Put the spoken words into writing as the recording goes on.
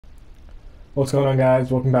What's going on,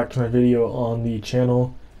 guys? Welcome back to my video on the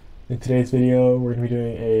channel. In today's video we're going to be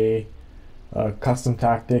doing a custom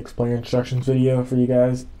tactics player instructions video for you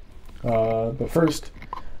guys. But first,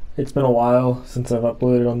 it's been a while since I've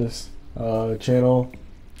uploaded on this channel,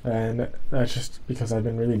 and that's just because I've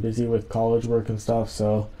been really busy with college work and stuff,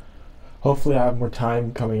 so hopefully I have more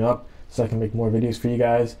time coming up so I can make more videos for you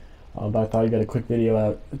guys. But I thought I'd get a quick video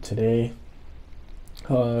out today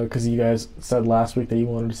because you guys said last week that you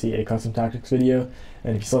wanted to see a custom tactics video,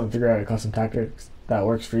 and if you still haven't figured out a custom tactics that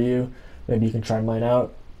works for you, maybe you can try mine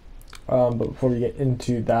out. But before we get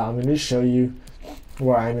into that, I'm going to just show you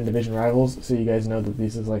where I am in Division Rivals so you guys know that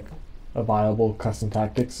this is like a viable custom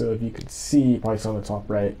tactics. So if you could see, you probably saw on the top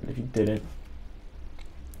right, but if you didn't,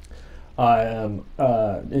 I am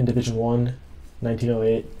in Division 1,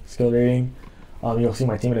 1908 skill rating. You'll see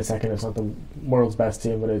my team in a second. It's not the world's best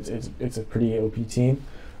team, but it's a pretty OP team.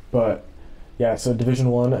 But yeah, so Division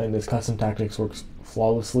 1 and this custom tactics works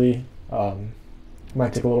flawlessly.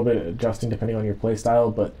 Might take a little bit of adjusting depending on your play style,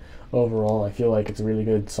 but overall I feel like it's a really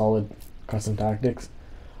good, solid custom tactics.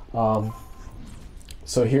 So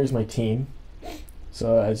here's my team.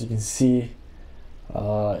 So as you can see,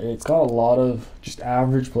 it's got a lot of just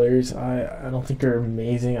average players. I don't think they're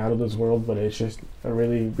amazing, out of this world, but it's just a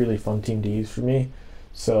really fun team to use for me.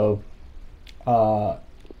 So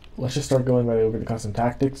let's just start going right over the custom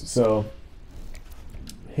tactics. So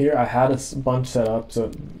here I had a bunch set up.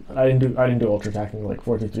 So I didn't do ultra attacking, like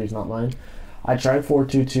 4-2-3 is not mine. I tried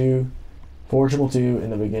 4-2-2, 4-2-2 in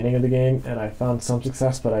the beginning of the game, and I found some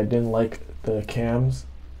success, but I didn't like the cams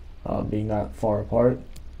being that far apart.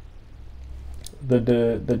 The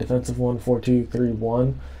defensive one,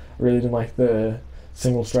 4-2-3-1, I really didn't like the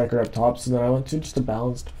single striker up top, so then I went to just a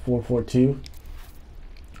balanced 4-4-2.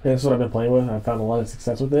 That's what I've been playing with. I found a lot of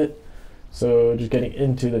success with it. So just getting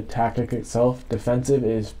into the tactic itself, defensive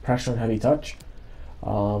is pressure and heavy touch.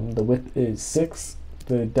 The width is 6,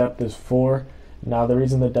 the depth is 4. Now the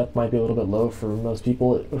reason the depth might be a little bit low for most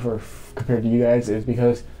people, compared to you guys, is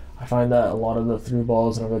because I find that a lot of the through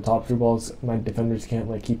balls and over the top through balls, my defenders can't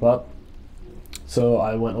like keep up. So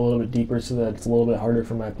I went a little bit deeper so that it's a little bit harder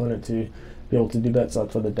for my opponent to be able to do that. So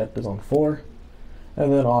that's why the depth is on 4.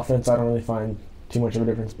 And then offense, I don't really find too much of a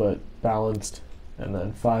difference, but balanced. And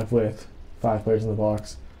then 5 width, 5 players in the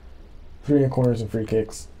box, 3 in corners and free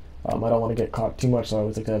kicks. I don't want to get caught too much, so I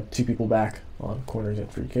always like to have 2 people back on corners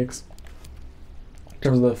and free kicks. In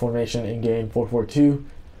terms of the formation in game, 4-4-2.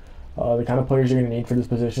 The kind of players you're going to need for this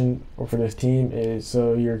position or for this team is,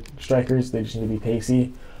 so your strikers, they just need to be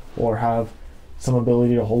pacey or have some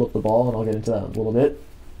ability to hold up the ball, and I'll get into that in a little bit.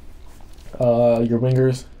 Your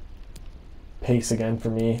wingers, pace again for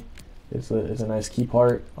me is a nice key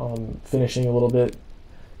part. Finishing a little bit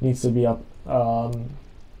needs to be up,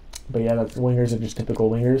 but yeah, that's wingers are just typical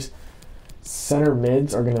wingers. Center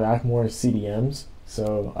mids are going to act more as CDMs,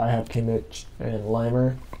 so I have Kimmich and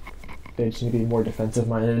Limer. They just need to be more defensive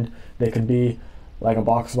minded. They could be like a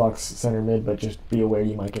box-to-box center mid, but just be aware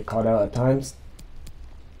you might get caught out at times.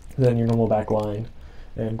 Then your normal back line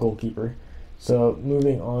and goalkeeper. So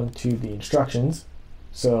moving on to the instructions.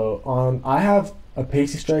 So I have a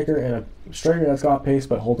pacey striker and a striker that's got pace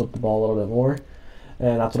but holds up the ball a little bit more,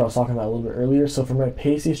 and that's what I was talking about a little bit earlier. So for my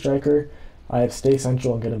pacey striker, I have stay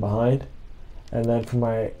central and get in behind, and then for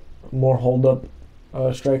my more hold up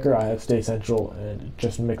striker, I have stay central and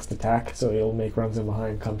just mixed attack, so he'll make runs in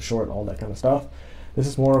behind, come short, all that kind of stuff. This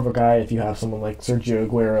is more of a guy if you have someone like Sergio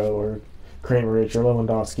Aguero or Kramerich or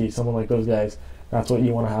Lewandowski, someone like those guys. That's what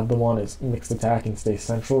you want to have them on, is mixed attack and stay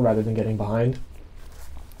central rather than getting behind.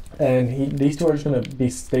 And these two are just going to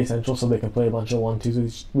stay central so they can play a bunch of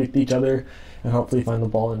 1-2s with each other and hopefully find the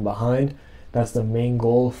ball in behind. That's the main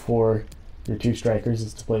goal for your 2 strikers,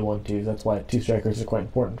 is to play 1-2s. That's why 2 strikers are quite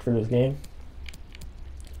important for this game.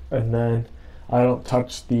 And then I don't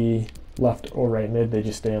touch the left or right mid, they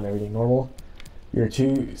just stay on everything normal. Your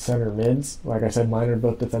 2 center mids, like I said, mine are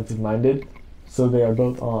both defensive minded, so they are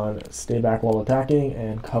both on stay back while attacking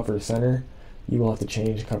and cover center. You will have to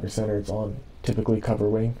change cover center, it's on typically cover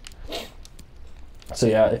wing. So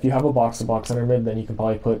yeah, if you have a box-to-box center mid, then you can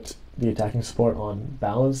probably put the attacking support on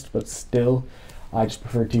balanced, but still I just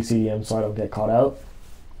prefer 2 CDMs so I don't get caught out.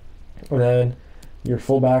 And then your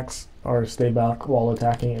fullbacks are stay back while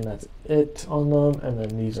attacking, and that's it on them. And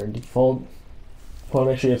then these are default. Well,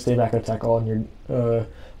 make sure you have stay back attack all on your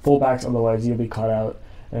fullbacks, otherwise you'll be caught out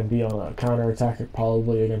and be on a counter attack,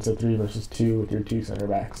 probably against a 3 versus 2 with your 2 center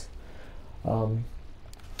backs.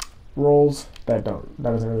 Roles, that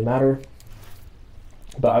doesn't really matter,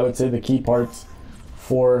 but I would say the key parts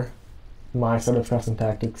for my set of custom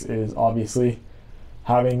tactics is obviously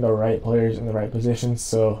having the right players in the right positions.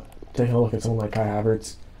 So taking a look at someone like Kai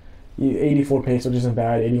Havertz. 84 pace, which isn't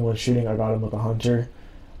bad. 81 shooting. I got him with a hunter,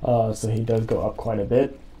 so he does go up quite a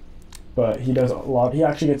bit. But he does a lot. He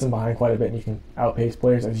actually gets him behind quite a bit, and he can outpace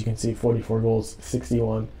players. As you can see, 44 goals,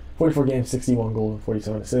 44 games, 61 goals, and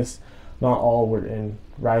 47 assists. Not all were in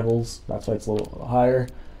rivals. That's why it's a little higher.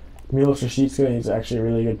 Milos Rashica, he's actually a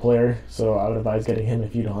really good player, so I would advise getting him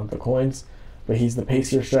if you don't have the coins. But he's the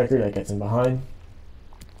pacier striker that gets him behind.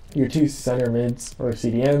 Your two center mids, or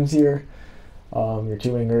CDMs here. Your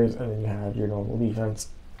two wingers, and then you have your normal defense.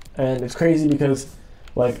 And it's crazy because,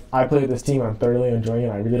 like, I play with this team, I'm thoroughly enjoying it,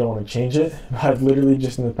 I really don't want to change it. But I've literally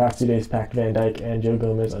just in the past 2 days packed Van Dijk and Joe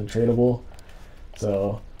Gomez untradeable.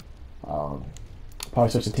 So, probably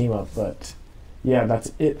switch the team up, but yeah,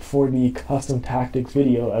 that's it for the custom tactics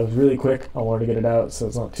video. It was really quick. I wanted to get it out so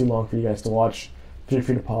it's not too long for you guys to watch. Feel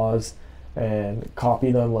free to pause and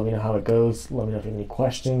copy them. Let me know how it goes. Let me know if you have any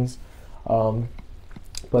questions.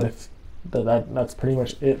 But if that's pretty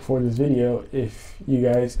much it for this video. If you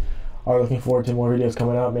guys are looking forward to more videos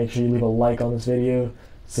coming out, make sure you leave a like on this video.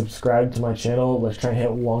 Subscribe to my channel. Let's try and hit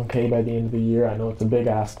 1K by the end of the year. I know it's a big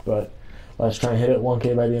ask, but let's try and hit it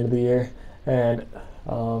 1K by the end of the year. And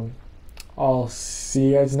I'll see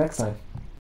you guys next time.